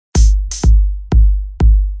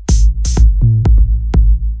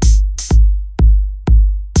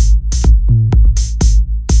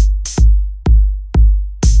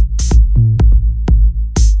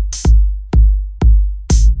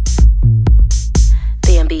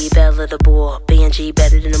B, bell of the ball. B&G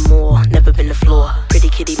better than the mall. Never been the floor. Pretty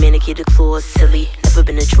kitty, manicured claws. Silly, never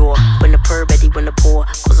been a drawer. When the purr, ready when the pour.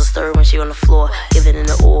 Cause a stir when she on the floor. Giving in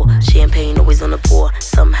the all. Champagne always on the pour.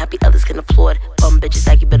 Some happy, others can applaud. Bum bitches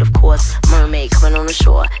like you, but of course. Mermaid coming on the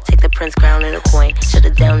shore. Take the prince crown and a coin. Shut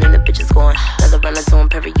it down and the bitch is gone. Leather runners on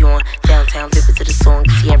Perignon. Downtown, vivid to the song.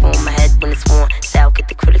 Sierra on my head when it's worn. Style get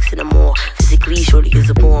the critics in the more. Physically, shorty is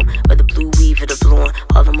a bomb. Whether blue weave or the blonde.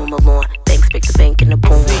 All them on my lawn. Banks pick the bank in the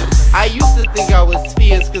boom. I used to think I was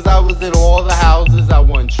fierce cause I was in all the houses. I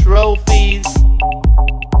won trophies.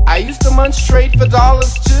 I used to munch straight for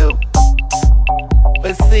dollars too.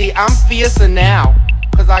 But see, I'm fiercer now.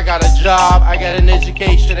 Cause I got a job, I got an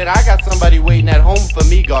education, and I got somebody waiting at home for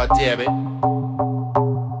me, goddammit.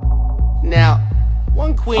 Now,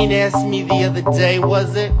 one queen asked me the other day,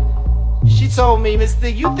 was it? She told me, Mister,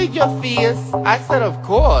 you think you're fierce? I said, of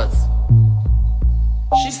course.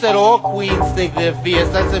 She said all queens think they're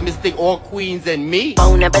fierce. I said, mistake all queens and me.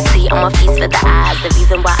 Bon appetit on my feast for the eyes. The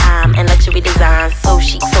reason why I'm in luxury design. So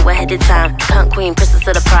chic, so ahead of time. Cunt queen, princess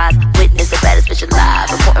of the prize. Witness the baddest bitch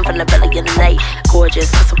alive. Reporting from the belly of the night.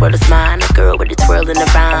 Gorgeous, cause the world is mine. A girl with a twirl in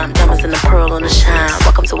the rhyme. Diamonds in the pearl on the shine.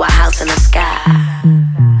 Welcome to our house in the sky.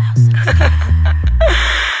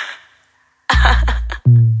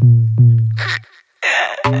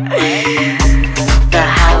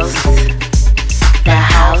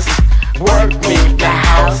 Work me, the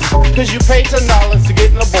house. Cause you paid $10 to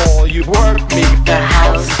get in the ball. You work me, the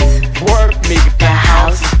house. Work me, the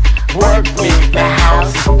house. Work me, the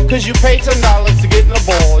house. Cause you paid $10 to get in the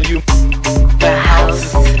ball. You, the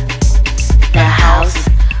house. The house.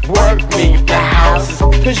 Work me, the house.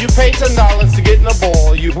 Cause you paid $10 to get in the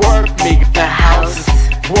ball. You work me, the house.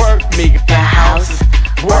 Work me, the house.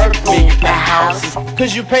 Work me, the house.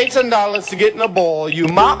 Cause you paid $10 to get in the ball. You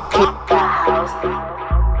mop the house.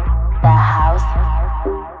 The house,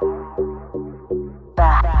 the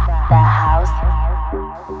house, the house,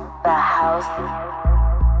 the house,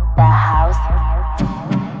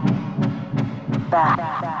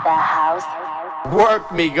 the house.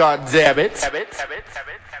 Work me, goddammit.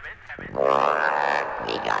 Work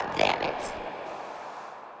me, goddammit.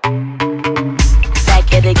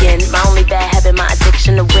 Back at again, my only bad habit, my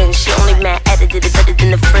addiction to win. She only mad at it, did it better than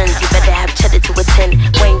the friends. You better have cheddar to attend.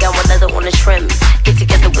 Wayne got one leather on the trim. Get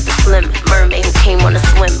together with the slim mermaid who came on a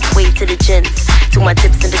swim. Wave to the gins, to my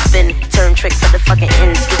dips in the spin. Turn trick for the fucking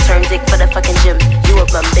ends. Return dick for the fucking gym. You a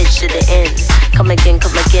bum bitch to the end. Come again,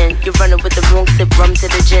 come again. You're running with the wrong sip, rum to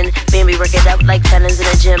the gin. Baby, work it out like felons in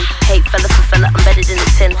the gym. Hey, fella for fella, I'm better than a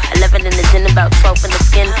 10. 11 in the 10, about 12 in the